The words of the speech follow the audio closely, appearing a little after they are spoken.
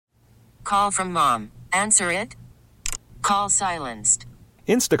call from mom. Answer it. Call silenced.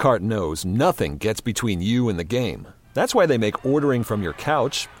 Instacart knows nothing gets between you and the game. That's why they make ordering from your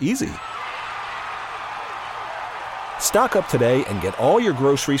couch easy. Stock up today and get all your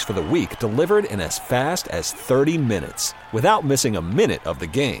groceries for the week delivered in as fast as 30 minutes without missing a minute of the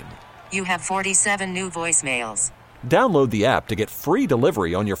game. You have 47 new voicemails. Download the app to get free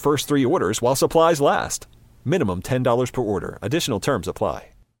delivery on your first 3 orders while supplies last. Minimum $10 per order. Additional terms apply.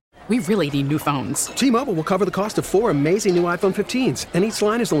 We really need new phones. T-Mobile will cover the cost of 4 amazing new iPhone 15s, and each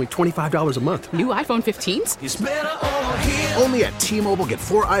line is only $25 a month. New iPhone 15s? It's better over here. Only at T-Mobile, get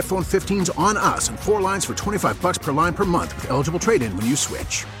 4 iPhone 15s on us and 4 lines for $25 per line per month with eligible trade-in when you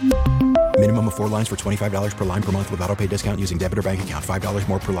switch. Minimum of 4 lines for $25 per line per month with autopay discount using debit or bank account. $5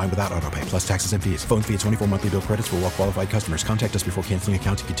 more per line without autopay, plus taxes and fees. Phone fee at 24 monthly bill credits for well-qualified customers. Contact us before canceling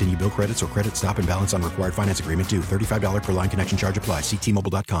account to continue bill credits or credit stop and balance on required finance agreement due. $35 per line connection charge applies. See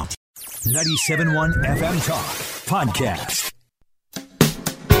T-Mobile.com. 97.1 FM Talk Podcast.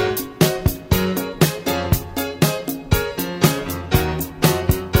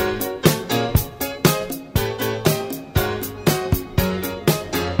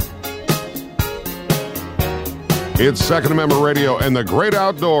 It's Second Amendment Radio and the Great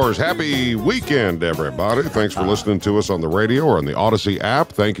Outdoors. Happy weekend, everybody. Thanks for listening to us on the radio or on the Odyssey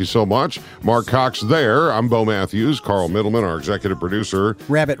app. Thank you so much. Mark Cox there. I'm Bo Matthews. Carl Middleman, our executive producer.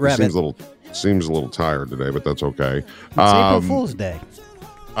 Rabbit. Seems a little tired today, but that's okay. It's April Fool's Day.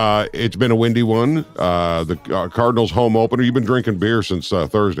 It's been a windy one. The Cardinals home opener. You've been drinking beer since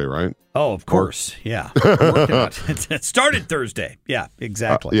Thursday, right? Oh, of course. Yeah. It started Thursday. Yeah,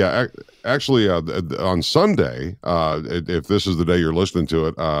 exactly. Actually, on Sunday, if this is the day you're listening to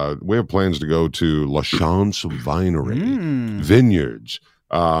it, we have plans to go to La Chance Vinery Vineyards.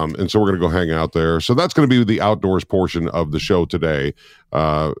 And so we're going to go hang out there. So that's going to be the outdoors portion of the show today.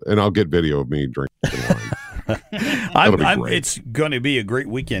 And I'll get video of me drinking wine. It's going to be a great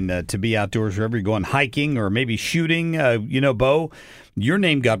weekend to be outdoors wherever you're going hiking or maybe shooting. Bo, your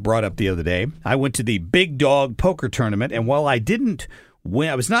name got brought up the other day. I went to the Big Dog Poker Tournament, and while I didn't win,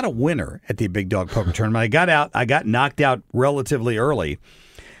 I was not a winner at the Big Dog Poker Tournament. I got knocked out relatively early.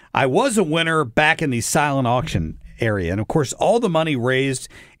 I was a winner back in the silent auction area, and of course, all the money raised.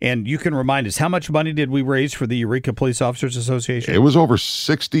 And you can remind us, how much money did we raise for the Eureka Police Officers Association? It was over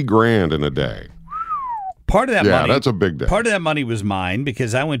 $60,000 in a day. Part of that money, that's a big day. Part of that money was mine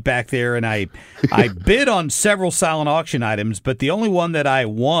because I went back there and I bid on several silent auction items, but the only one that I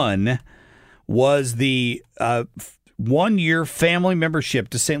won was the 1-year family membership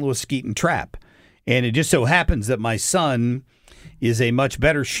to St. Louis Skeet and Trap. And it just so happens that my son is a much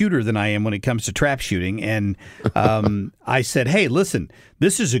better shooter than I am when it comes to trap shooting. And I said, hey, listen,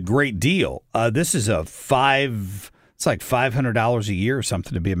 this is a great deal. This is it's like $500 a year or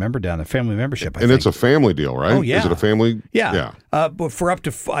something to be a member down there, family membership. I think. It's a family deal, right? Oh, yeah. Is it a family? Yeah. But for up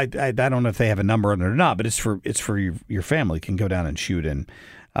to, I don't know if they have a number on it or not, but it's for your family can go down and shoot. And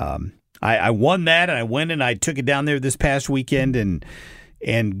I won that, and I went and I took it down there this past weekend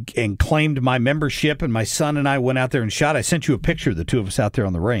and claimed my membership. And my son and I went out there and shot. I sent you a picture of the two of us out there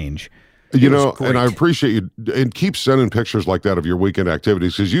on the range. And I appreciate you, and keep sending pictures like that of your weekend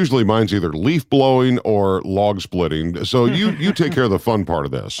activities, because usually mine's either leaf blowing or log splitting. So you take care of the fun part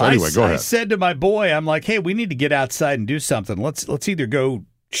of this. Anyway, go ahead. I said to my boy, I'm like, hey, we need to get outside and do something. Let's either go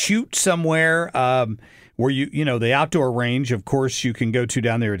shoot somewhere where the outdoor range, of course, you can go to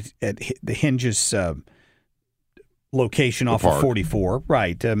down there at the Hinges location off of 44,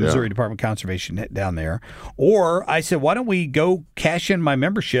 right? Missouri Department of Conservation down there. Or I said, why don't we go cash in my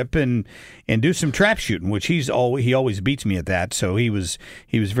membership and do some trap shooting, which he always beats me at that. So he was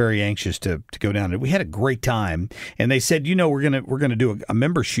very anxious to go down there. We had a great time, and they said, we're gonna do a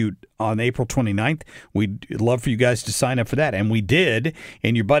member shoot on April 29th. We'd love for you guys to sign up for that, and we did.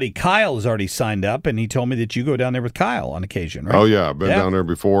 And your buddy Kyle has already signed up, and he told me that you go down there with Kyle on occasion, right? Oh yeah, I've been down there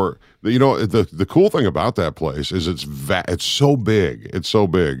before. The cool thing about that place is it's so big. It's so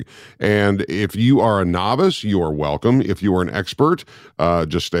big. And if you are a novice, you are welcome. If you are an expert,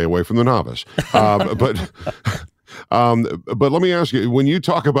 just stay away from the novice. But let me ask you, when you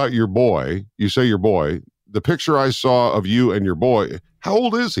talk about your boy, you say your boy, the picture I saw of you and your boy, how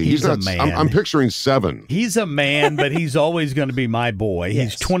old is he? He's a man. I'm picturing 7. He's a man, but he's always going to be my boy.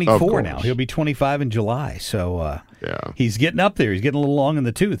 Yes. He's 24 now. He'll be 25 in July. So he's getting up there. He's getting a little long in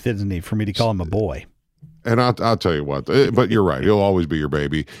the tooth, isn't he, for me to call him a boy? And I'll tell you what, but you're right. He'll always be your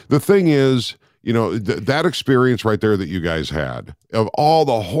baby. The thing is, that experience right there that you guys had, of all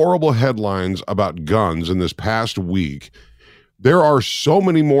the horrible headlines about guns in this past week, there are so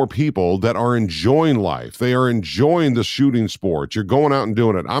many more people that are enjoying life. They are enjoying the shooting sports. You're going out and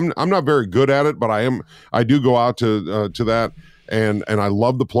doing it. I'm not very good at it, but I do go out to that, and I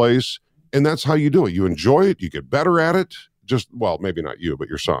love the place. And that's how you do it. You enjoy it. You get better at it. Well, maybe not you, but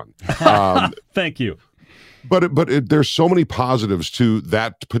your son. Thank you. But there's so many positives to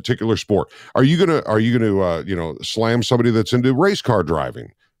that particular sport. Are you gonna slam somebody that's into race car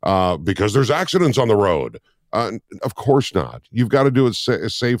driving because there's accidents on the road? Of course not. You've got to do it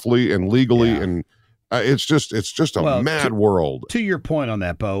safely and legally, and it's just a mad world. To your point on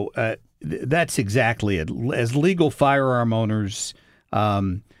that, Bo, that's exactly it. As legal firearm owners,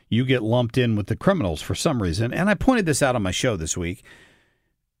 you get lumped in with the criminals for some reason. And I pointed this out on my show this week.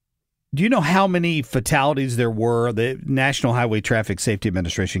 Do you know how many fatalities there were? The National Highway Traffic Safety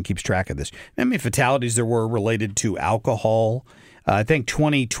Administration keeps track of this. How many fatalities there were related to alcohol? I think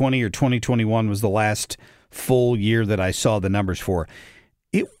 2020 or 2021 was the last full year that I saw the numbers for.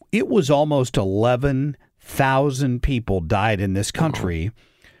 It was almost 11,000 people died in this country,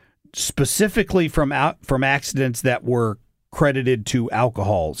 specifically from accidents that were credited to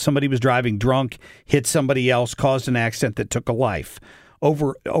alcohol. Somebody was driving drunk, hit somebody else, caused an accident that took a life.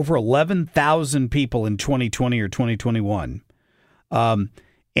 Over 11,000 people in 2020 or 2021.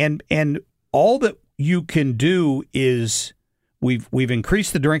 And all that you can do is we've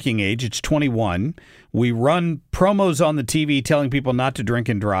increased the drinking age. It's 21. We run promos on the TV telling people not to drink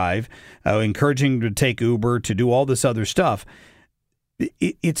and drive, encouraging them to take Uber, to do all this other stuff.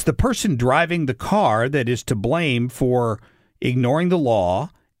 It's the person driving the car that is to blame for ignoring the law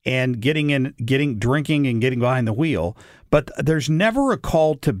and drinking and getting behind the wheel. But there's never a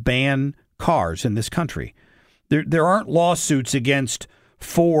call to ban cars in this country. There aren't lawsuits against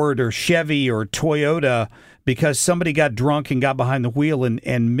Ford or Chevy or Toyota because somebody got drunk and got behind the wheel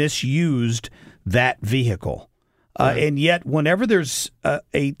and misused that vehicle. And yet, whenever there's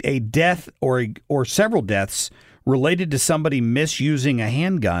a death or several deaths related to somebody misusing a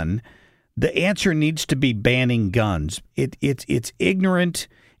handgun, the answer needs to be banning guns. It's ignorant.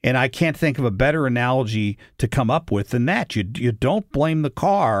 And I can't think of a better analogy to come up with than that. You don't blame the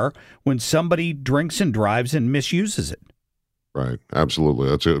car when somebody drinks and drives and misuses it. Right. Absolutely.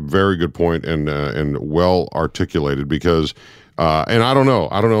 That's a very good point and well articulated because, and I don't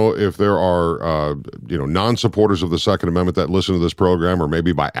know if there are, non-supporters of the Second Amendment that listen to this program, or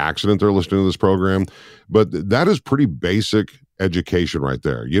maybe by accident they're listening to this program, but that is pretty basic education right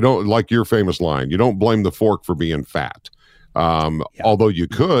there. You don't, like your famous line, you don't blame the fork for being fat. Although you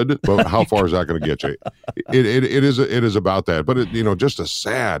could, but how far is that going to get you? It is about that, but just a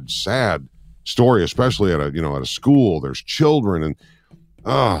sad story, especially at a school. There's children and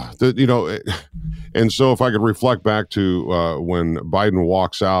and so if I could reflect back to when Biden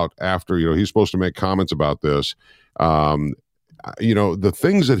walks out after he's supposed to make comments about this, the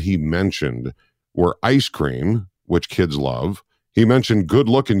things that he mentioned were ice cream, which kids love. He mentioned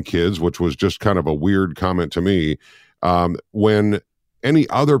good-looking kids, which was just kind of a weird comment to me. When any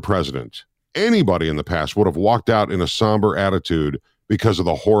other president, anybody in the past would have walked out in a somber attitude because of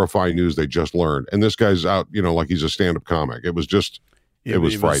the horrifying news they just learned. And this guy's out, like he's a stand-up comic. It was just, it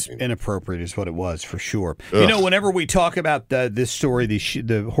was frightening. Inappropriate is what it was, for sure. Ugh. Whenever we talk about this story,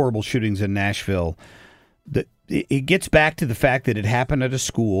 the horrible shootings in Nashville, it gets back to the fact that it happened at a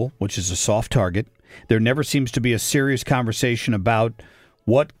school, which is a soft target. There never seems to be a serious conversation about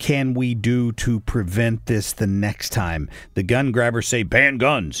what can we do to prevent this the next time? The gun grabbers say, ban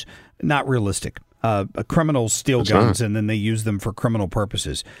guns. Not realistic. Criminals steal guns and then they use them for criminal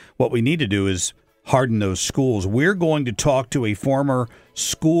purposes. What we need to do is harden those schools. We're going to talk to a former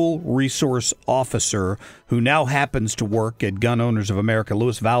school resource officer who now happens to work at Gun Owners of America.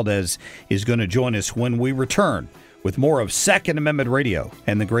 Luis Valdez is going to join us when we return with more of Second Amendment Radio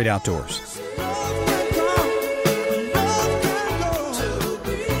and the Great Outdoors.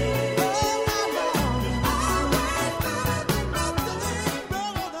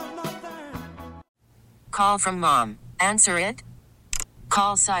 Call from mom. Answer it.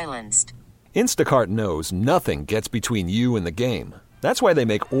 Call silenced. Instacart knows nothing gets between you and the game. That's why they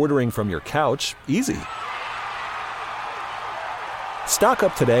make ordering from your couch easy. Stock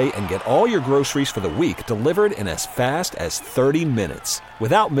up today and get all your groceries for the week delivered in as fast as 30 minutes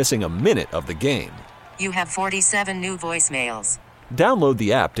without missing a minute of the game. You have 47 new voicemails. Download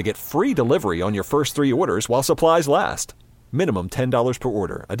the app to get free delivery on your first 3 orders while supplies last. Minimum $10 per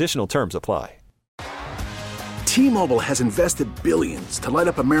order. Additional terms apply. T-Mobile has invested billions to light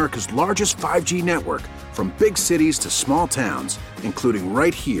up America's largest 5G network, from big cities to small towns, including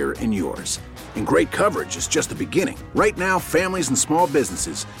right here in yours. And great coverage is just the beginning. Right now, families and small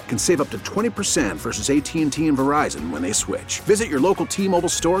businesses can save up to 20% versus AT&T and Verizon when they switch. Visit your local T-Mobile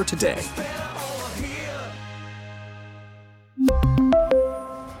store today.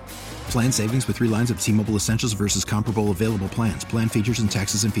 Plan savings with 3 lines of T-Mobile Essentials versus comparable available plans. Plan features and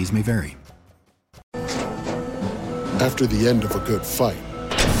taxes and fees may vary. After the end of a good fight,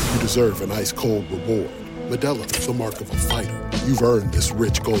 you deserve an ice-cold reward. Modelo, the mark of a fighter. You've earned this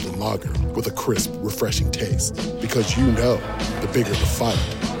rich golden lager with a crisp, refreshing taste. Because you know, the bigger the fight,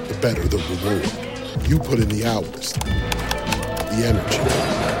 the better the reward. You put in the hours, the energy,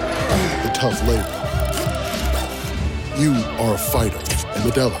 the tough labor. You are a fighter, and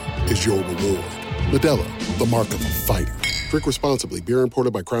Modelo is your reward. Modelo, the mark of a fighter. Drink responsibly. Beer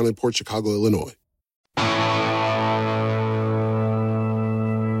imported by Crown Imports, Chicago, Illinois.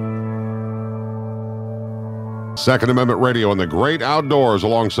 Second Amendment Radio in the great outdoors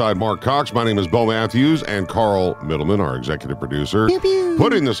alongside Mark Cox. My name is Bo Matthews and Carl Middleman, our executive producer. Pew, pew.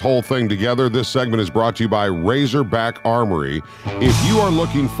 Putting this whole thing together, this segment is brought to you by Razorback Armory. If you are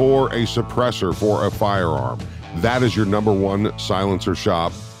looking for a suppressor for a firearm, that is your number one silencer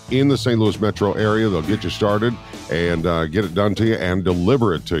shop in the St. Louis metro area. They'll get you started and get it done to you and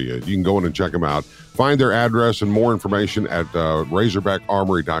deliver it to you. You can go in and check them out. Find their address and more information at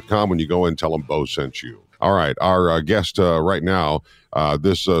RazorbackArmory.com. When you go in, tell them Bo sent you. All right, our guest right now,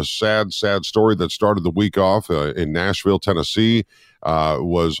 this sad story that started the week off in Nashville, Tennessee,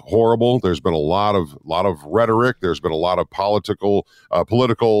 was horrible. There's been a lot of rhetoric. There's been a lot of political, I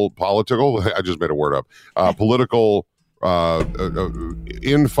just made a word up, political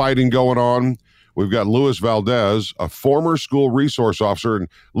infighting going on. We've got Luis Valdez, a former school resource officer. And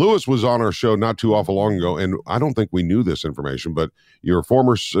Luis was on our show not too awful long ago, and I don't think we knew this information, but you're a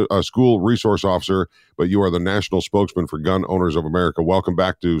former school resource officer, but you are the national spokesman for Gun Owners of America. Welcome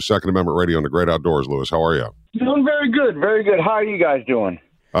back to Second Amendment Radio in the Great Outdoors, Luis. How are you? Doing very good, very good. How are you guys doing?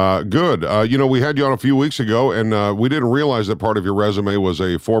 Good. We had you on a few weeks ago, and we didn't realize that part of your resume was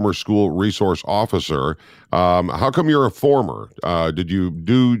a former school resource officer. How come you're a former? Did you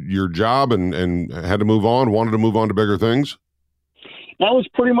do your job and had to move on, wanted to move on to bigger things? That was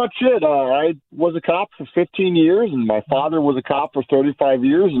pretty much it. I was a cop for 15 years, and my father was a cop for 35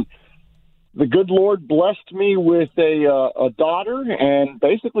 years, and the good Lord blessed me with a daughter, and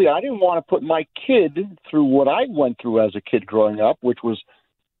basically I didn't want to put my kid through what I went through as a kid growing up, which was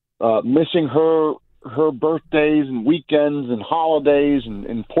missing her birthdays and weekends and holidays and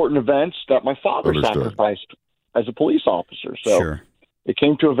important events that my father sacrificed as a police officer. So sure. It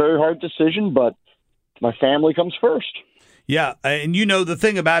came to a very hard decision, but my family comes first. Yeah, and the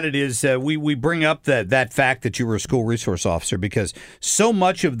thing about it is we bring up that fact that you were a school resource officer because so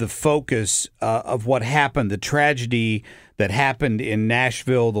much of the focus of what happened, the tragedy that happened in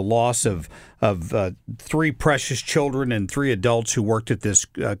Nashville, the loss of 3 precious children and 3 adults who worked at this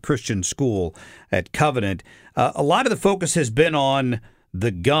Christian school at Covenant, a lot of the focus has been on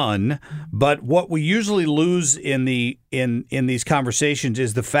the gun, but what we usually lose in these conversations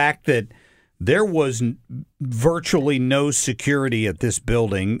is the fact that there was virtually no security at this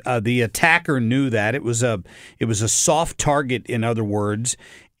building. The attacker knew that. It was a soft target, in other words.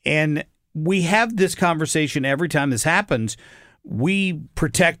 And we have this conversation every time this happens. We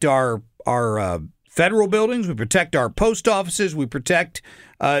protect our federal buildings. We protect our post offices. We protect,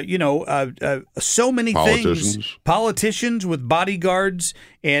 so many things. Politicians with bodyguards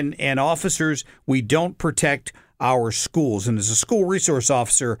and officers. We don't protect our schools. And as a school resource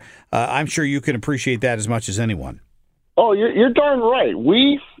officer, I'm sure you can appreciate that as much as anyone. Oh, you're darn right.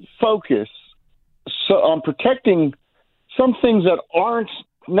 We focus on protecting some things that aren't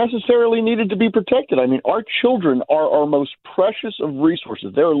necessarily needed to be protected. I mean, our children are our most precious of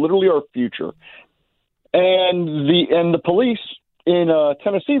resources. They're literally our future. And the police in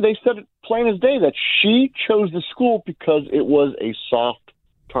Tennessee, they said it plain as day that she chose the school because it was a soft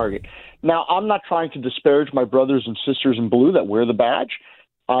target. Now, I'm not trying to disparage my brothers and sisters in blue that wear the badge.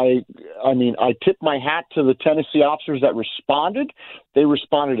 I tip my hat to the Tennessee officers that responded. They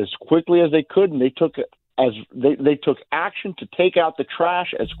responded as quickly as they could, and they took action to take out the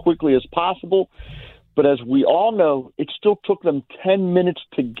trash as quickly as possible. But as we all know, it still took them 10 minutes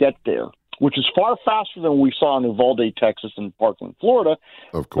to get there, which is far faster than we saw in Uvalde, Texas, and Parkland, Florida.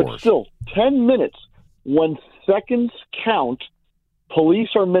 Of course. But still, 10 minutes, when seconds count, police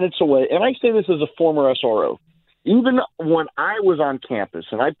are minutes away. And I say this as a former SRO. Even when I was on campus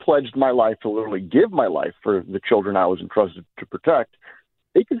and I pledged my life to literally give my life for the children I was entrusted to protect,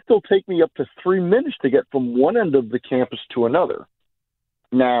 it can still take me up to 3 minutes to get from one end of the campus to another.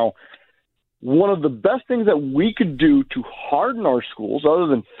 Now, one of the best things that we could do to harden our schools, other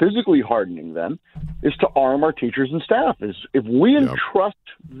than physically hardening them, is to arm our teachers and staff. Is if we entrust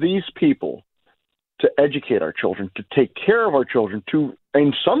these people to educate our children, to take care of our children, to,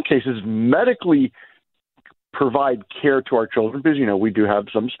 in some cases, medically provide care to our children, because, we do have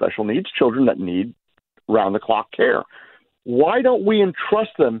some special needs children that need round-the-clock care. Why don't we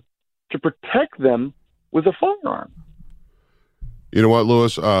entrust them to protect them with a firearm? You know what,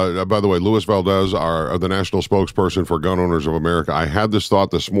 Louis? By the way, Louis Valdez, the national spokesperson for Gun Owners of America, I had this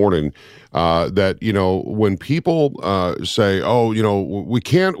thought this morning that, when people say, we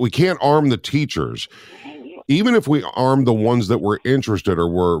can't arm the teachers, even if we arm the ones that were interested or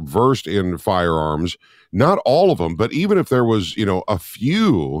were versed in firearms, not all of them, but even if there was, a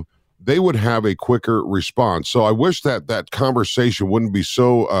few, they would have a quicker response. So I wish that conversation wouldn't be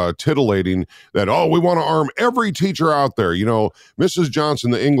so titillating that, we want to arm every teacher out there. Mrs. Johnson,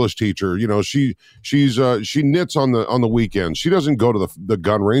 the English teacher, she knits on the weekends. She doesn't go to the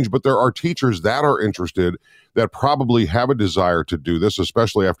gun range, but there are teachers that are interested that probably have a desire to do this,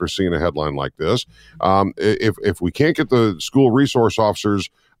 especially after seeing a headline like this. If we can't get the school resource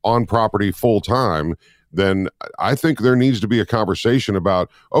officers on property full time, then I think there needs to be a conversation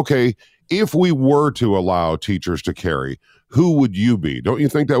about, okay, if we were to allow teachers to carry, who would you be? Don't you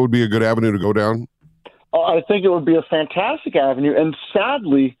think that would be a good avenue to go down? I think it would be a fantastic avenue. And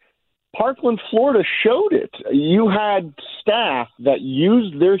sadly, Parkland, Florida showed it. You had staff that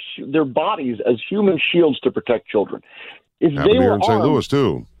used their bodies as human shields to protect children. If happened they were here in St. armed, Louis,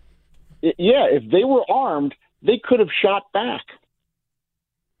 too. If they were armed, they could have shot back.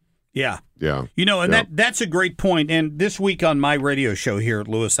 Yeah. Yeah. That's a great point. And this week on my radio show here at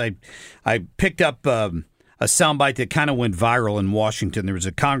Lewis, I picked up a soundbite that kind of went viral in Washington. There was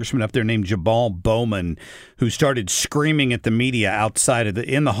a congressman up there named Jamal Bowman who started screaming at the media outside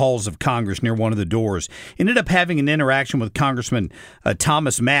in the halls of Congress near one of the doors. Ended up having an interaction with Congressman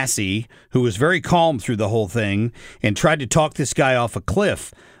Thomas Massie, who was very calm through the whole thing and tried to talk this guy off a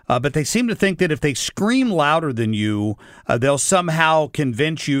cliff. But they seem to think that if they scream louder than you, they'll somehow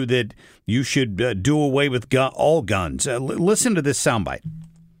convince you that you should do away with all guns. Listen to this soundbite.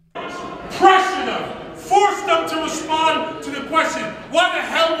 Pressure them. Force them to respond to the question, why the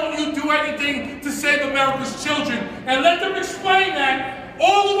hell won't you do anything to save America's children? And let them explain that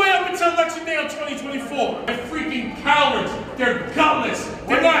all the way up until Election Day on 2024. They're freaking cowards. They're gutless.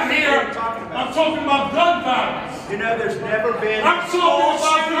 They're not here. I'm talking about gun violence. There's never been I'm talking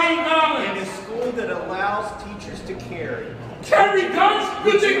about gun violence in a school that allows teachers to carry. Carry guns?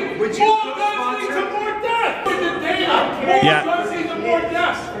 You think more guns lead to more death? Look at the data. More guns lead to more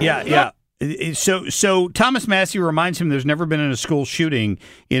deaths. Yeah. So Thomas Massie reminds him there's never been a school shooting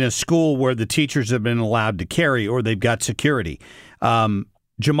in a school where the teachers have been allowed to carry or they've got security.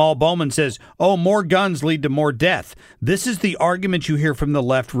 Jamal Bowman says, more guns lead to more death. This is the argument you hear from the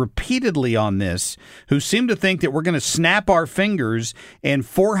left repeatedly on this, who seem to think that we're going to snap our fingers and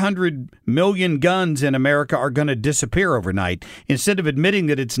 400 million guns in America are going to disappear overnight, instead of admitting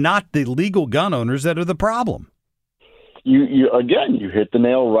that it's not the legal gun owners that are the problem. You hit the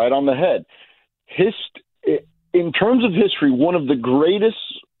nail right on the head. In terms of history, one of the greatest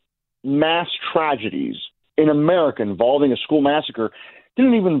mass tragedies in America involving a school massacre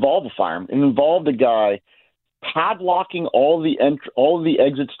didn't even involve a firearm. It involved a guy padlocking all the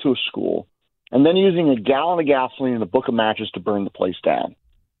exits to a school and then using a gallon of gasoline and a book of matches to burn the place down.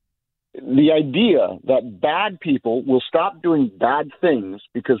 The idea that bad people will stop doing bad things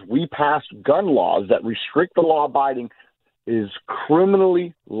because we passed gun laws that restrict the law-abiding is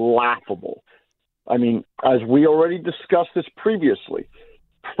criminally laughable. I mean, as we already discussed this previously,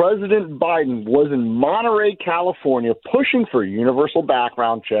 President Biden was in Monterey, California, pushing for universal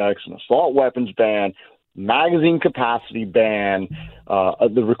background checks, an assault weapons ban, magazine capacity ban,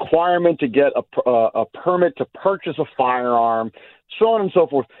 the requirement to get a permit to purchase a firearm, so on and so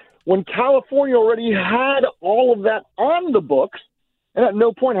forth. When California already had all of that on the books, and at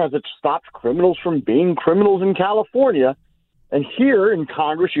no point has it stopped criminals from being criminals in California. And here in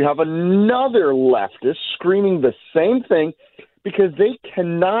Congress, you have another leftist screaming the same thing, because they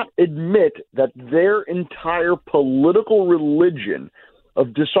cannot admit that their entire political religion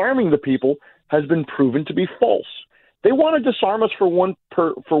of disarming the people has been proven to be false. They want to disarm us for one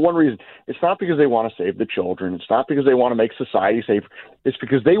reason. It's not because they want to save the children. It's not because they want to make society safe. It's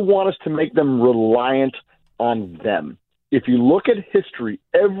because they want us to make them reliant on them. If you look at history,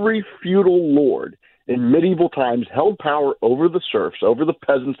 every feudal lord in medieval times held power over the serfs, over the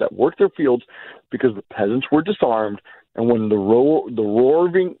peasants that worked their fields, because the peasants were disarmed. And when the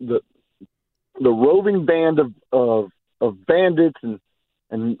roving band of bandits and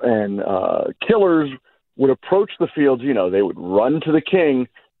and killers would approach the fields, they would run to the king,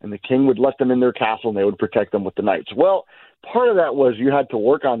 and the king would let them in their castle, and they would protect them with the knights. Well, part of that was you had to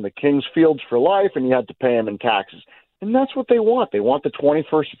work on the king's fields for life, and you had to pay him in taxes. And that's what they want. They want the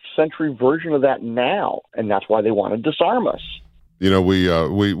 21st century version of that now, and that's why they want to disarm us.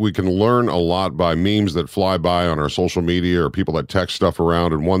 We can learn a lot by memes that fly by on our social media or people that text stuff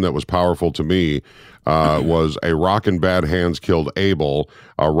around. And one that was powerful to me was a rock in bad hands killed Abel,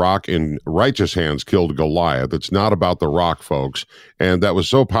 a rock in righteous hands killed Goliath. It's not about the rock, folks. And that was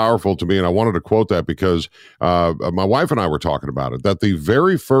so powerful to me. And I wanted to quote that because my wife and I were talking about it, that the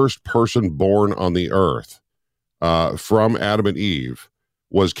very first person born on the earth from Adam and Eve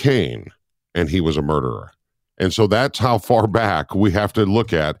was Cain, and he was a murderer. And so that's how far back we have to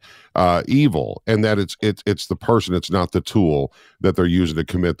look at evil, and that it's the person, it's not the tool that they're using to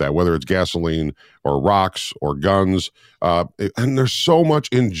commit that, whether it's gasoline or rocks or guns. And there's so much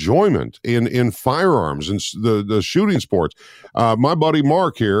enjoyment in firearms and the shooting sports. My buddy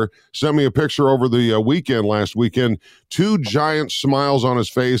Mark here sent me a picture over the last weekend, 2 giant smiles on his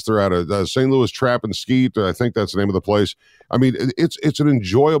face. They're at a St. Louis Trap and Skeet. I think that's the name of the place. I mean, it's an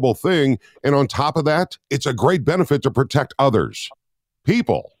enjoyable thing. And on top of that, it's a great benefit to protect others.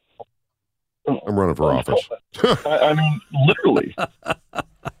 People. I'm running for office. I mean, literally.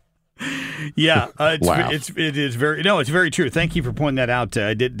 Yeah, it's very true. Thank you for pointing that out.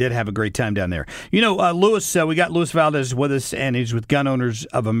 I did have a great time down there. Louis, we got Louis Valdez with us, and he's with Gun Owners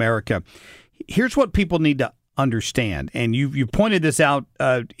of America. Here's what people need to understand, and you pointed this out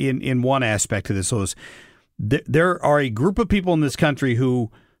in one aspect of this, Louis. There are a group of people in this country who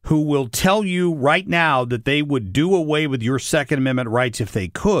will tell you right now that they would do away with your Second Amendment rights if they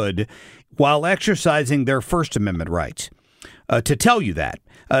could, while exercising their First Amendment rights. To tell you that.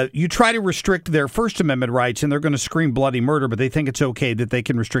 You try to restrict their First Amendment rights, and they're going to scream bloody murder, but they think it's okay that they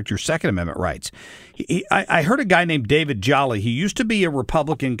can restrict your Second Amendment rights. I heard a guy named David Jolly. He used to be a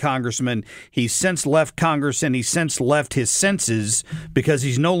Republican congressman. He's since left Congress, and he's since left his senses because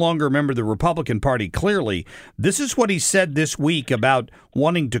he's no longer a member of the Republican Party, clearly. This is what he said this week about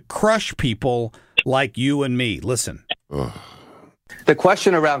wanting to crush people like you and me. Listen. The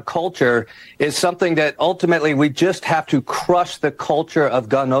question around culture is something that ultimately we just have to crush the culture of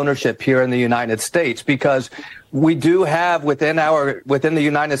gun ownership here in the United States, because we do have within the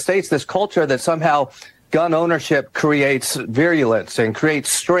United States this culture that somehow gun ownership creates virulence and creates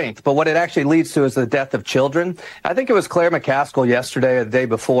strength. But what it actually leads to is the death of children. I think it was Claire McCaskill yesterday or the day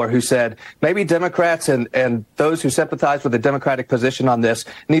before who said maybe Democrats and those who sympathize with the Democratic position on this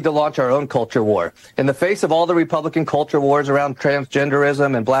need to launch our own culture war. In the face of all the Republican culture wars around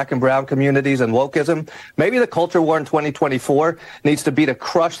transgenderism and black and brown communities and wokeism, maybe the culture war in 2024 needs to be to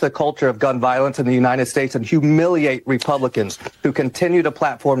crush the culture of gun violence in the United States and humiliate Republicans who continue to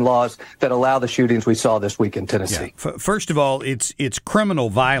platform laws that allow the shootings we saw this week in Tennessee. Yeah. First of all, it's criminal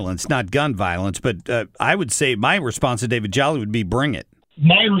violence, not gun violence. But I would say my response to David Jolly would be bring it.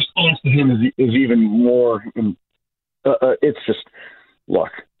 My response to him is even more. It's just, look,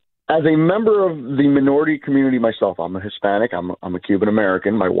 as a member of the minority community myself, I'm a Hispanic. I'm a Cuban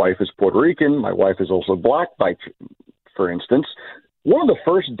American. My wife is Puerto Rican. My wife is also black, for instance. One of the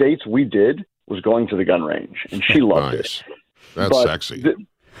first dates we did was going to the gun range, and she loved it. That's sexy.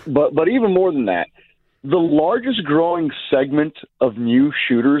 But even more than that, the largest growing segment of new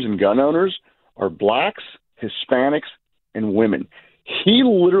shooters and gun owners are blacks, Hispanics, and women. He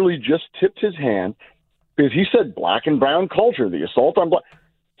literally just tipped his hand because he said black and brown culture, the assault on black.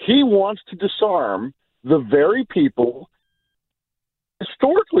 He wants to disarm the very people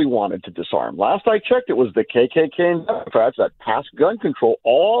historically wanted to disarm. Last I checked, it was the KKK and Democrats that passed gun control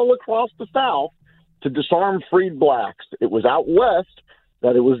all across the South to disarm freed blacks. It was out west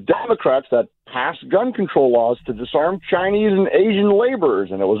that it was Democrats that passed gun control laws to disarm Chinese and Asian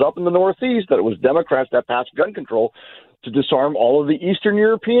laborers. And it was up in the Northeast that it was Democrats that passed gun control to disarm all of the Eastern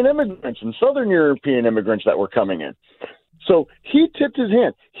European immigrants and Southern European immigrants that were coming in. So he tipped his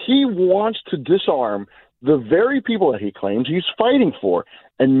hand. He wants to disarm the very people that he claims he's fighting for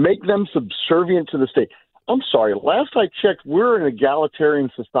and make them subservient to the state. I'm sorry, last I checked, we're an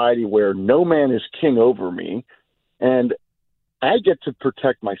egalitarian society where no man is king over me, and I get to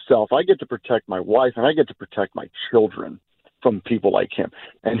protect myself, I get to protect my wife, and I get to protect my children from people like him.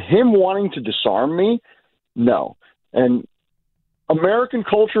 And him wanting to disarm me, no. And American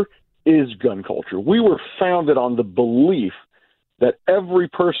culture is gun culture. We were founded on the belief that every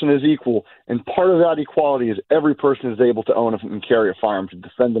person is equal, and part of that equality is every person is able to own and carry a firearm to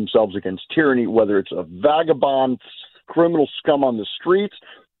defend themselves against tyranny, whether it's a vagabond criminal scum on the streets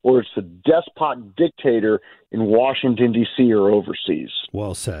or it's the despot dictator in Washington, D.C. or overseas.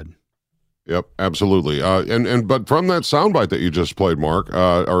 Well said. Yep, absolutely. But from that soundbite that you just played, Mark,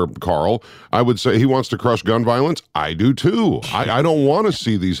 or Carl, I would say he wants to crush gun violence. I do too. I don't want to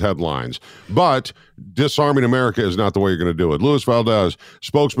see these headlines. But disarming America is not the way you're going to do it. Luis Valdez,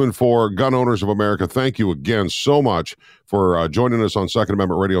 spokesman for Gun Owners of America, thank you again so much for joining us on Second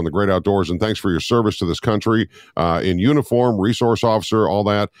Amendment Radio on the Great Outdoors, and thanks for your service to this country in uniform, resource officer, all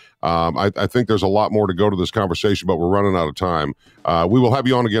that. I think there's a lot more to go to this conversation, but we're running out of time. We will have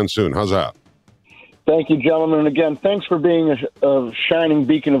you on again soon. How's that? Thank you, gentlemen. And again, thanks for being a shining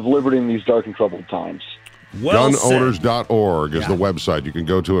beacon of liberty in these dark and troubled times. Gunowners.org is the website you can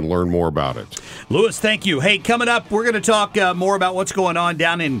go to and learn more about it. Lewis, thank you. Hey, coming up, we're going to talk more about what's going on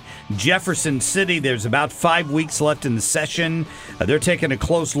down in Jefferson City. There's about 5 weeks left in the session. They're taking a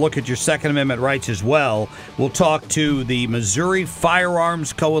close look at your Second Amendment rights as well. We'll talk to the Missouri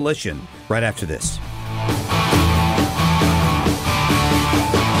Firearms Coalition right after this.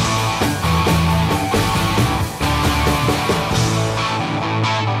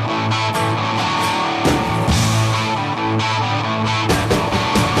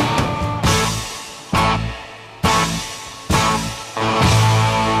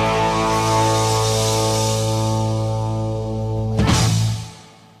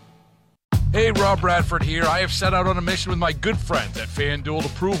 Rob Bradford here. I have set out on a mission with my good friends at FanDuel to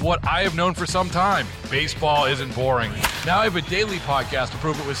prove what I have known for some time. Baseball isn't boring. Now I have a daily podcast to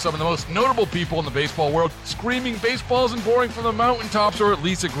prove it with some of the most notable people in the baseball world, screaming baseball isn't boring from the mountaintops, or at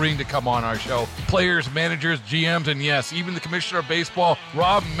least agreeing to come on our show. Players, managers, GMs, and yes, even the commissioner of baseball,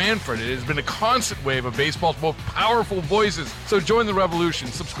 Rob Manfred. It has been a constant wave of baseball's most powerful voices. So join the revolution.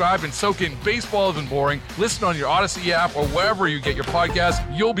 Subscribe and soak in Baseball Isn't Boring. Listen on your Odyssey app or wherever you get your podcasts.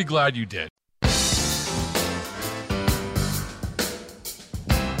 You'll be glad you did.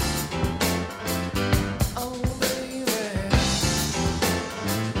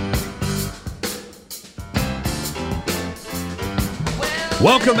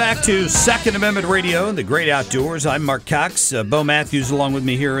 Welcome back to Second Amendment Radio and the Great Outdoors. I'm Mark Cox. Bo Matthews along with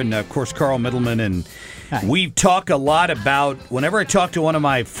me here, and of course Carl Middleman. And we talk a lot about, whenever I talk to one of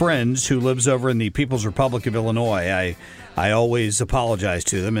my friends who lives over in the People's Republic of Illinois, I always apologize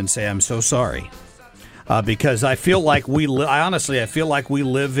to them and say I'm so sorry. Because I feel like I feel like we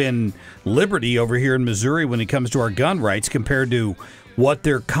live in liberty over here in Missouri when it comes to our gun rights compared to what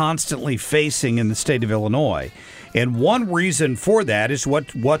they're constantly facing in the state of Illinois. And one reason for that is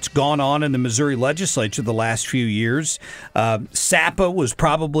what's gone on in the Missouri legislature the last few years. SAPA was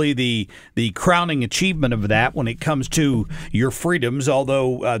probably the crowning achievement of that when it comes to your freedoms,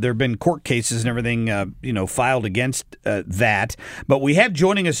 although there have been court cases and everything filed against that. But we have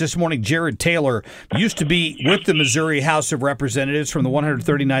joining us this morning Jared Taylor, used to be with the Missouri House of Representatives from the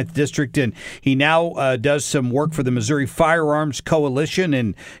 139th District, and he now does some work for the Missouri Firearms Coalition,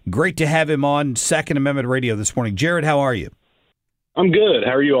 and great to have him on Second Amendment Radio this morning. Jared, how are you? I'm good.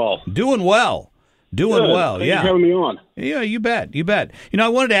 How are you all? Doing well. Well. Thanks for having me on. Yeah, you bet. I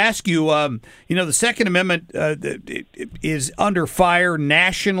wanted to ask you, the Second Amendment is under fire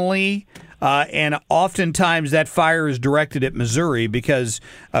nationally, and oftentimes that fire is directed at Missouri because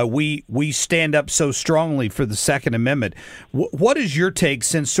we stand up so strongly for the Second Amendment. What is your take,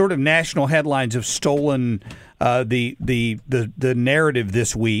 since sort of national headlines have stolen the narrative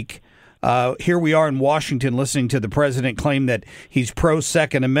this week? Here we are in Washington listening to the president claim that he's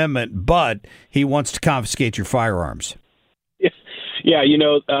pro-Second Amendment, but he wants to confiscate your firearms. Yeah,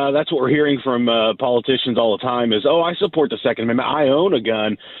 that's what we're hearing from politicians all the time is, I support the Second Amendment. I own a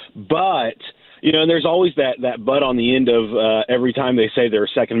gun, but... and there's always that but on the end of every time they say they're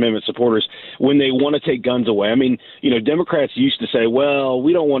Second Amendment supporters when they want to take guns away. I mean, Democrats used to say, well,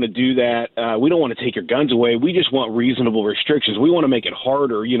 we don't want to do that. We don't want to take your guns away. We just want reasonable restrictions. We want to make it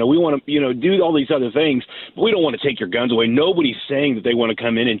harder. We want to, do all these other things, but we don't want to take your guns away. Nobody's saying that they want to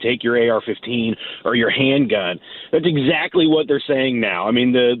come in and take your AR-15 or your handgun. That's exactly what they're saying now. I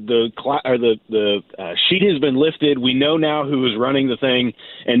mean, the sheet has been lifted. We know now who is running the thing,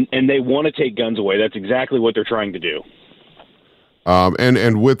 and they want to take guns away. That's exactly what they're trying to do.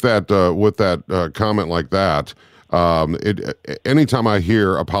 And with that comment like that, anytime I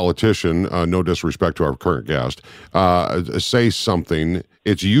hear a politician, no disrespect to our current guest, say something,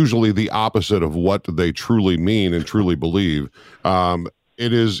 it's usually the opposite of what they truly mean and truly believe.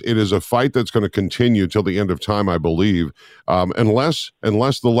 it is a fight that's going to continue till the end of time, I believe, unless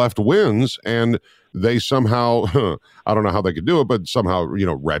the left wins and they somehow, I don't know how they could do it, but somehow,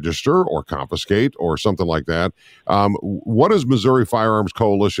 register or confiscate or something like that. What is Missouri Firearms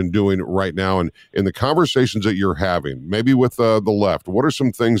Coalition doing right now? And in the conversations that you're having, maybe with the left, what are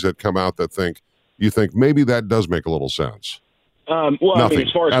some things that come out that you think maybe that does make a little sense? Well, nothing. I mean,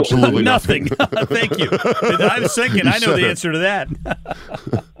 as far as absolutely nothing. Thank you. I was thinking, I know the answer to that.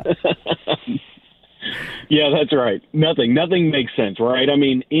 Yeah, that's right. Nothing makes sense, right? I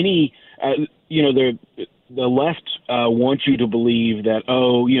mean, the left wants you to believe that,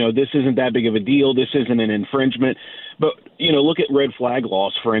 this isn't that big of a deal. This isn't an infringement. But, look at red flag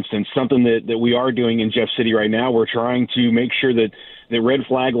laws, for instance, something that we are doing in Jeff City right now. We're trying to make sure that the red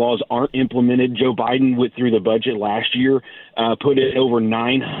flag laws aren't implemented. Joe Biden went through the budget last year, put in over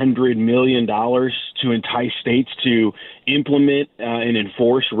 $900 million to entice states to implement and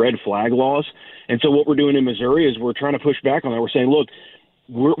enforce red flag laws. And so what we're doing in Missouri is we're trying to push back on that. We're saying, look,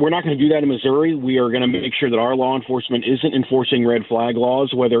 we're not going to do that in Missouri. We are going to make sure that our law enforcement isn't enforcing red flag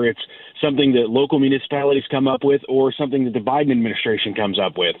laws, whether it's something that local municipalities come up with or something that the Biden administration comes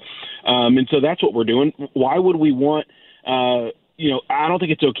up with. And so that's what we're doing. Why would we want, I don't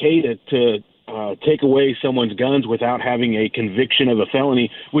think it's okay to take away someone's guns without having a conviction of a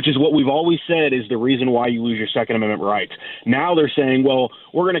felony, which is what we've always said is the reason why you lose your Second Amendment rights. Now they're saying, well,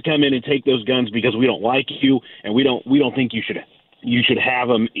 we're going to come in and take those guns because we don't like you and we don't think you should have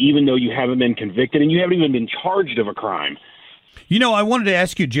them, even though you haven't been convicted and you haven't even been charged of a crime. I wanted to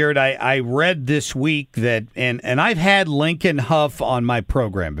ask you, Jared, I read this week that, and I've had Lincoln Huff on my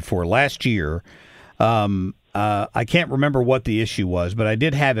program before last year. I can't remember what the issue was, but I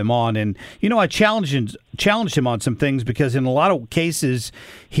did have him on, and I challenged him on some things because in a lot of cases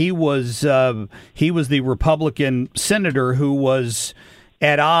he was the Republican senator who was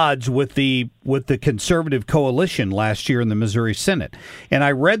at odds with the conservative coalition last year in the Missouri Senate. And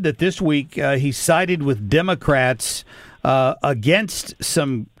I read that this week he sided with Democrats against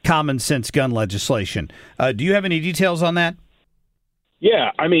some common sense gun legislation. Do you have any details on that?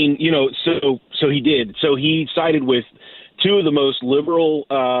 Yeah, I mean, so he did. So he sided with two of the most liberal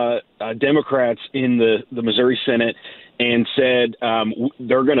Democrats in the Missouri Senate and said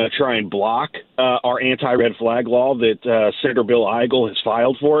they're going to try and block our anti-red flag law that Senator Bill Eigel has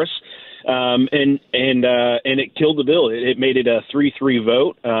filed for us. And it killed the bill. It made it a 3-3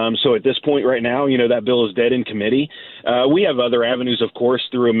 vote. So at this point right now, that bill is dead in committee. We have other avenues, of course,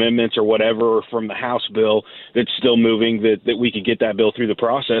 through amendments or whatever from the House bill that's still moving that we could get that bill through the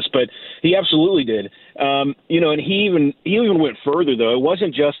process. But he absolutely did. And he even went further, though. It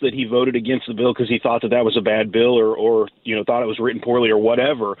wasn't just that he voted against the bill because he thought that was a bad bill or thought it was written poorly or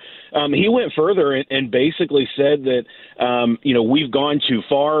whatever. He went further and basically said that, we've gone too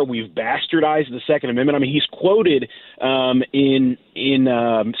far. We've bastardized the Second Amendment. I mean, he's quoted in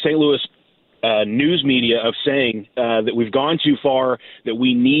St. Louis news media of saying that we've gone too far, that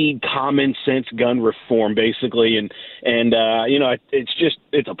we need common sense gun reform, basically. And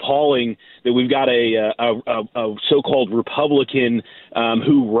it's appalling that we've got a so-called Republican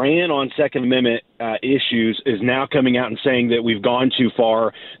who ran on Second Amendment issues is now coming out and saying that we've gone too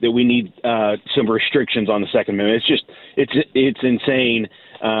far, that we need some restrictions on the Second Amendment. It's insane.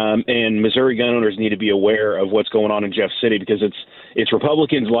 And Missouri gun owners need to be aware of what's going on in Jeff City because it's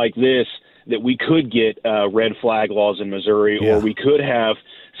Republicans like this that we could get red flag laws in Missouri, or we could have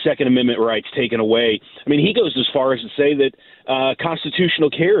Second Amendment rights taken away. I mean, he goes as far as to say that constitutional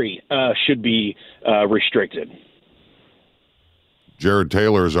carry should be restricted. Jared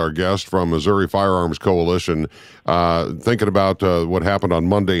Taylor is our guest from Missouri Firearms Coalition, thinking about what happened on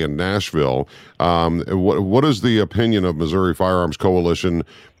Monday in Nashville. What is the opinion of Missouri Firearms Coalition?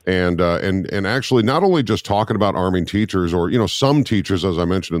 And actually not only just talking about arming teachers or, some teachers, as I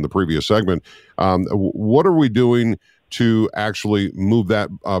mentioned in the previous segment, what are we doing to actually move that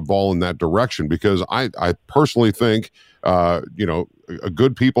ball in that direction? Because I personally think,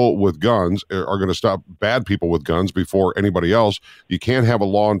 good people with guns are going to stop bad people with guns before anybody else. You can't have a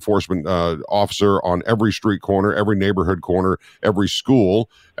law enforcement officer on every street corner, every neighborhood corner, every school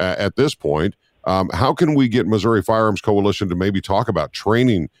at this point. How can we get Missouri Firearms Coalition to maybe talk about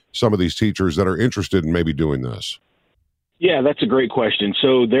training some of these teachers that are interested in maybe doing this? Yeah, that's a great question.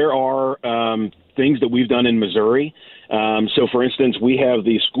 So there are things that we've done in Missouri. So, for instance, we have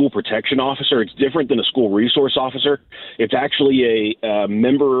the school protection officer. It's different than a school resource officer. It's actually a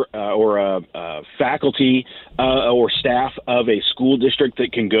member or a faculty or staff of a school district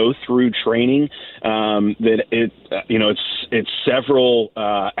that can go through training. It's several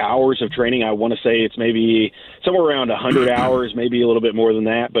hours of training. I want to say it's maybe somewhere around 100 hours, maybe a little bit more than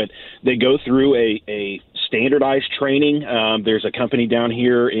that. But they go through a standardized training. There's a company down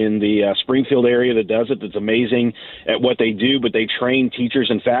here in the Springfield area that does it that's amazing at what they do, but they train teachers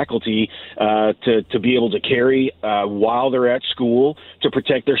and faculty to be able to carry while they're at school to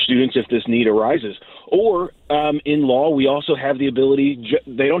protect their students if this need arises. Or in law, we also have the ability,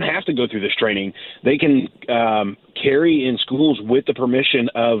 they don't have to go through this training. They can carry in schools with the permission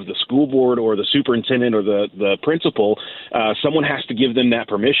of the school board or the superintendent or the principal. Someone has to give them that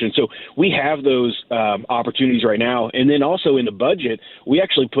permission. So we have those opportunities right now. And then also in the budget, we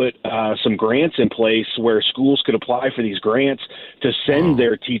actually put some grants in place where schools could apply for these grants to send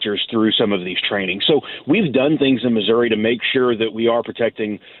their teachers through some of these trainings. So we've done things in Missouri to make sure that we are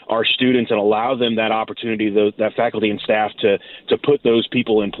protecting our students and allow them that opportunity, that faculty and staff to put those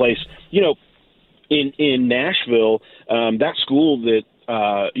people in place. You know, in Nashville, that school that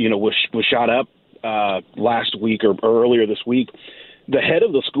was shot up last week or earlier this week, the head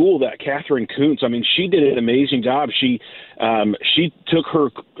of the school, that Catherine Kuntz, I mean, she did an amazing job. She took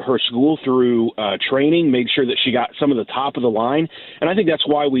her school through training, made sure that she got some of the top of the line, and I think that's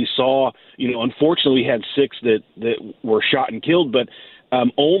why we saw, unfortunately, we had 6 that were shot and killed, but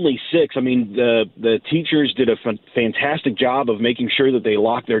only 6. I mean, the teachers did a fantastic job of making sure that they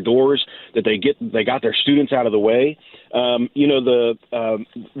locked their doors, that they got their students out of the way. One of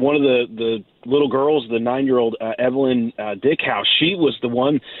the little girls, the 9-year-old Evelyn Dickhouse, she was the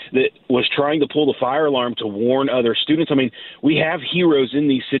one that was trying to pull the fire alarm to warn other students. I mean, we have heroes in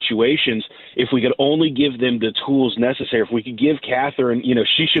these situations. If we could only give them the tools necessary, if we could give Catherine,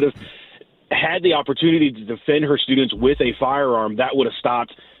 she should have had the opportunity to defend her students with a firearm, that would have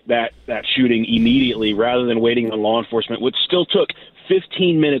stopped that shooting immediately rather than waiting on law enforcement, which still took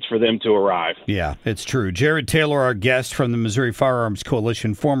 15 minutes for them to arrive. Yeah, it's true. Jared Taylor, our guest from the Missouri Firearms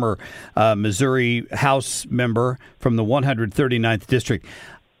Coalition, former Missouri House member from the 139th District.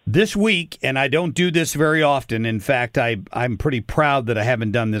 This week, and I don't do this very often, in fact, I'm pretty proud that I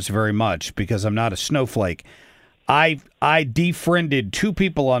haven't done this very much because I'm not a snowflake. I defriended 2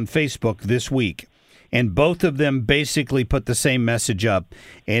 people on Facebook this week, and both of them basically put the same message up,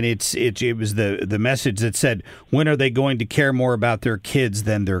 and it was the message that said, when are they going to care more about their kids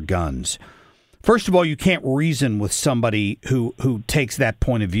than their guns? First of all, you can't reason with somebody who takes that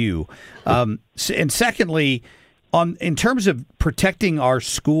point of view. And secondly, in terms of protecting our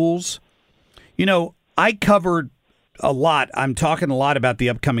schools, I covered a lot. I'm talking a lot about the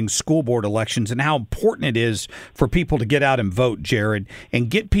upcoming school board elections and how important it is for people to get out and vote, Jared,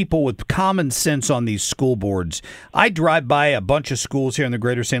 and get people with common sense on these school boards. I drive by a bunch of schools here in the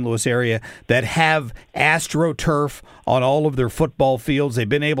greater St. Louis area that have AstroTurf on all of their football fields. They've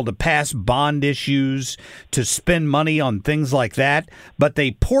been able to pass bond issues to spend money on things like that, but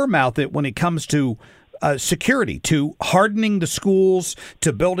they poor mouth it when it comes to security, to hardening the schools,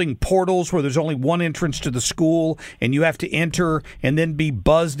 to building portals where there's only one entrance to the school and you have to enter and then be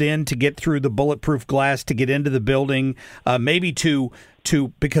buzzed in to get through the bulletproof glass to get into the building, maybe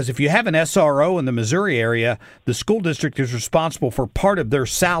because if you have an SRO in the Missouri area, the school district is responsible for part of their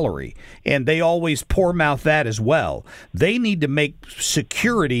salary, and they always poor mouth that as well. They need to make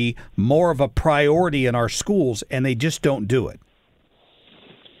security more of a priority in our schools, and they just don't do it.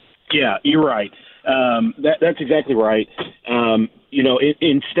 Yeah, you're right. That's exactly right.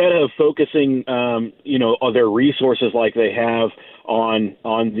 Instead of focusing, on their resources like they have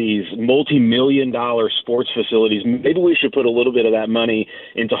on these multi-million-dollar sports facilities, maybe we should put a little bit of that money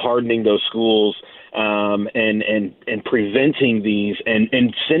into hardening those schools and preventing these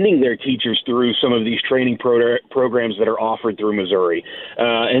and sending their teachers through some of these training programs that are offered through Missouri.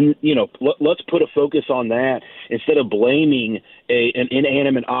 Let's put a focus on that instead of blaming an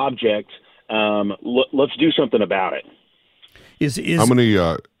inanimate object. Let's do something about it. How many?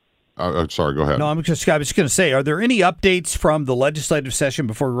 Sorry, go ahead. No, I was just going to say, are there any updates from the legislative session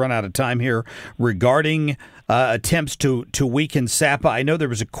before we run out of time here regarding attempts to weaken SAPA? I know there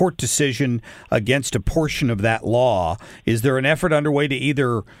was a court decision against a portion of that law. Is there an effort underway to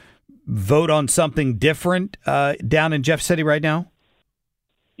either vote on something different down in Jeff City right now?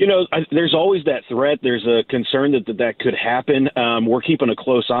 There's always that threat. There's a concern that could happen. We're keeping a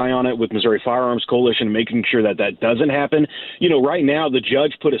close eye on it with Missouri Firearms Coalition and making sure that doesn't happen. Right now the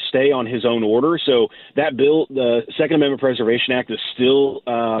judge put a stay on his own order, so that bill, the Second Amendment Preservation Act, is still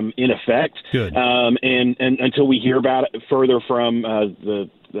in effect. Good. And until we hear about it further from the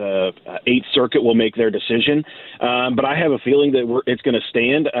Eighth Circuit will make their decision. But I have a feeling that it's going to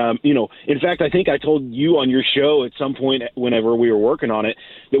stand. In fact, I think I told you on your show at some point whenever we were working on it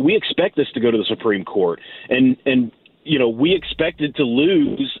that we expect this to go to the Supreme Court. And we expected to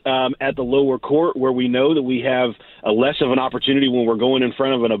lose at the lower court, where we know that we have a less of an opportunity when we're going in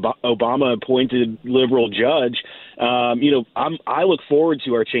front of an Obama-appointed liberal judge. I look forward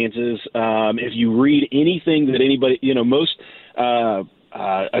to our chances. If you read anything that anybody, most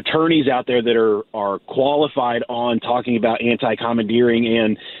attorneys out there that are qualified on talking about anti-commandeering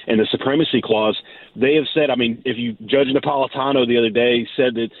and the supremacy clause, they have said, if you Judge Napolitano the other day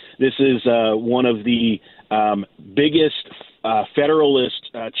said that this is one of the biggest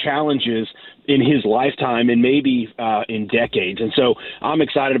federalist challenges in his lifetime and maybe in decades. And so I'm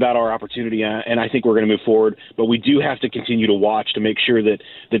excited about our opportunity, and I think we're going to move forward. But we do have to continue to watch to make sure that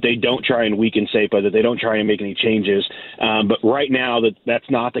they don't try and weaken SAPA, that they don't try and make any changes. But right now that's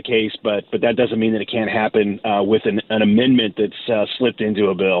not the case, but that doesn't mean that it can't happen with an amendment that's slipped into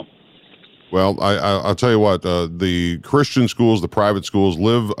a bill. Well, I'll tell you what, the Christian schools, the private schools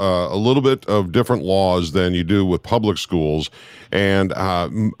live a little bit of different laws than you do with public schools. And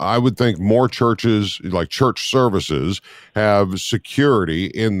I would think more churches, like church services, have security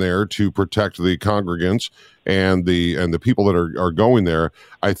in there to protect the congregants and the people that are going there.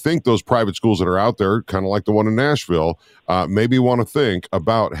 I think those private schools that are out there, kind of like the one in Nashville, maybe want to think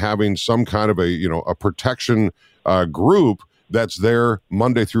about having some kind of a protection group that's there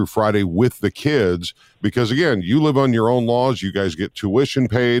Monday through Friday with the kids, because again, you live on your own laws. You guys get tuition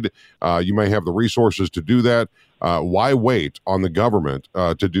paid. You may have the resources to do that. Why wait on the government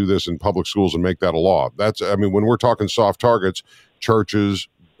to do this in public schools and make that a law? When we're talking soft targets, churches,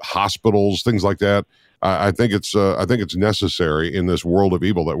 hospitals, things like that, I think it's necessary in this world of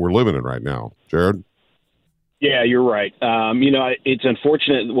evil that we're living in right now. Jared? Yeah, you're right. It's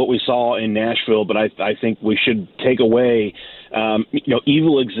unfortunate what we saw in Nashville, but I think we should take away,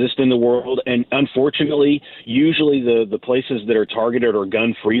 evil exists in the world. And unfortunately, usually the places that are targeted are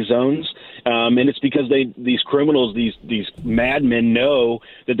gun-free zones. And it's because these criminals, these madmen know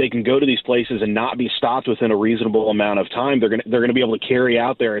that they can go to these places and not be stopped within a reasonable amount of time. They're going to be able to carry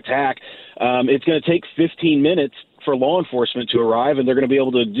out their attack. It's going to take 15 minutes for law enforcement to arrive, and they're going to be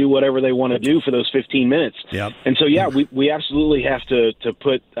able to do whatever they want to do for those 15 minutes. Yep. And so, we absolutely have to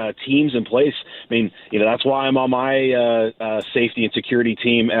put teams in place. That's why I'm on my safety and security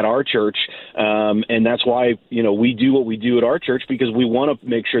team at our church. And that's why, we do what we do at our church, because we want to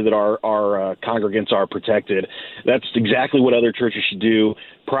make sure that our congregants are protected. That's exactly what other churches should do.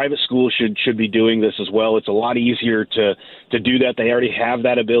 Private schools should be doing this as well. It's a lot easier to do that. They already have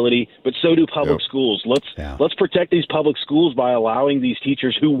that ability, but so do public schools. Let's protect these public schools by allowing these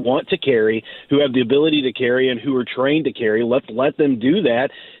teachers who want to carry, who have the ability to carry, and who are trained to carry. Let them do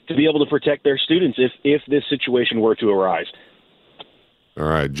that to be able to protect their students if this situation were to arise. All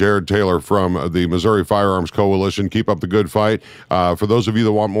right, Jared Taylor from the Missouri Firearms Coalition. Keep up the good fight. For those of you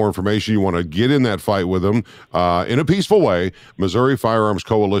that want more information, you want to get in that fight with them in a peaceful way,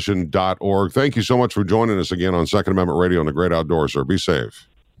 MissouriFirearmsCoalition.org. Thank you so much for joining us again on Second Amendment Radio and the Great Outdoors, sir. Be safe.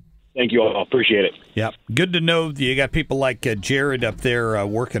 Thank you all. Appreciate it. Yeah, good to know you got people like Jared up there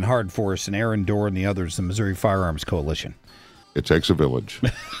working hard for us, and Aaron Dorr and the others, the Missouri Firearms Coalition. It takes a village,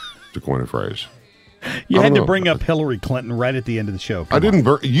 to coin a phrase. You had to bring up Hillary Clinton right at the end of the show.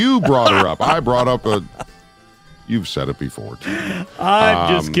 You brought her up. I brought up you've said it before, too.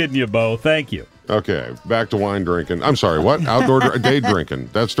 I'm just kidding you, Bo. Thank you. Okay, back to wine drinking. I'm sorry, what? Outdoor day drinking.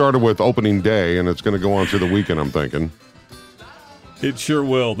 That started with opening day, and it's going to go on through the weekend, I'm thinking. It sure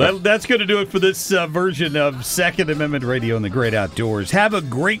will. That's going to do it for this version of Second Amendment Radio and the Great Outdoors. Have a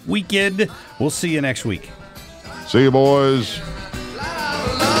great weekend. We'll see you next week. See you, boys.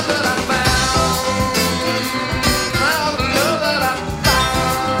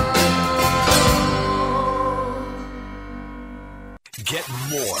 Get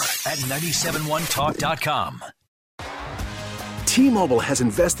more at 971talk.com. T-Mobile has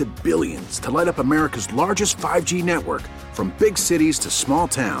invested billions to light up America's largest 5G network, from big cities to small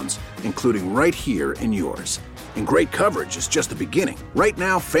towns, including right here in yours. And great coverage is just the beginning. Right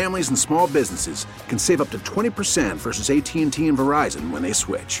now, families and small businesses can save up to 20% versus AT&T and Verizon when they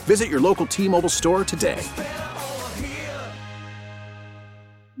switch. Visit your local T-Mobile store today.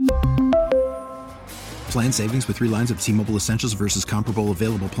 Plan savings with 3 lines of T-Mobile Essentials versus comparable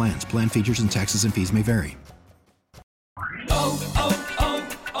available plans. Plan features and taxes and fees may vary.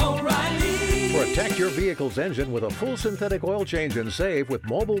 O'Reilly. Protect your vehicle's engine with a full synthetic oil change and save with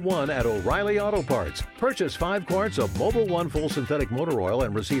Mobil 1 at O'Reilly Auto Parts. Purchase 5 quarts of Mobil 1 full synthetic motor oil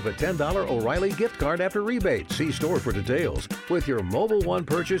and receive a $10 O'Reilly gift card after rebate. See store for details. With your Mobil 1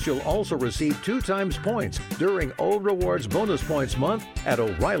 purchase, you'll also receive 2 times points during O Rewards Bonus Points Month at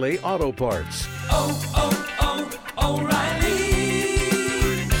O'Reilly Auto Parts. O'Reilly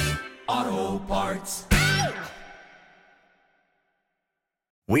Auto Parts.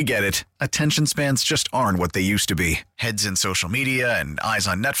 We get it. Attention spans just aren't what they used to be. Heads in social media and eyes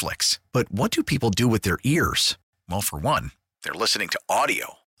on Netflix. But what do people do with their ears? Well, for one, they're listening to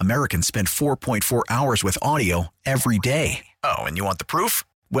audio. Americans spend 4.4 hours with audio every day. Oh, and you want the proof?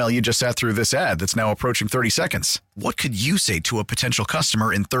 Well, you just sat through this ad that's now approaching 30 seconds. What could you say to a potential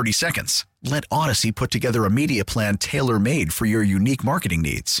customer in 30 seconds? Let Odyssey put together a media plan tailor-made for your unique marketing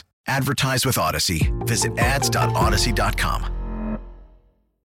needs. Advertise with Odyssey. Visit ads.odyssey.com.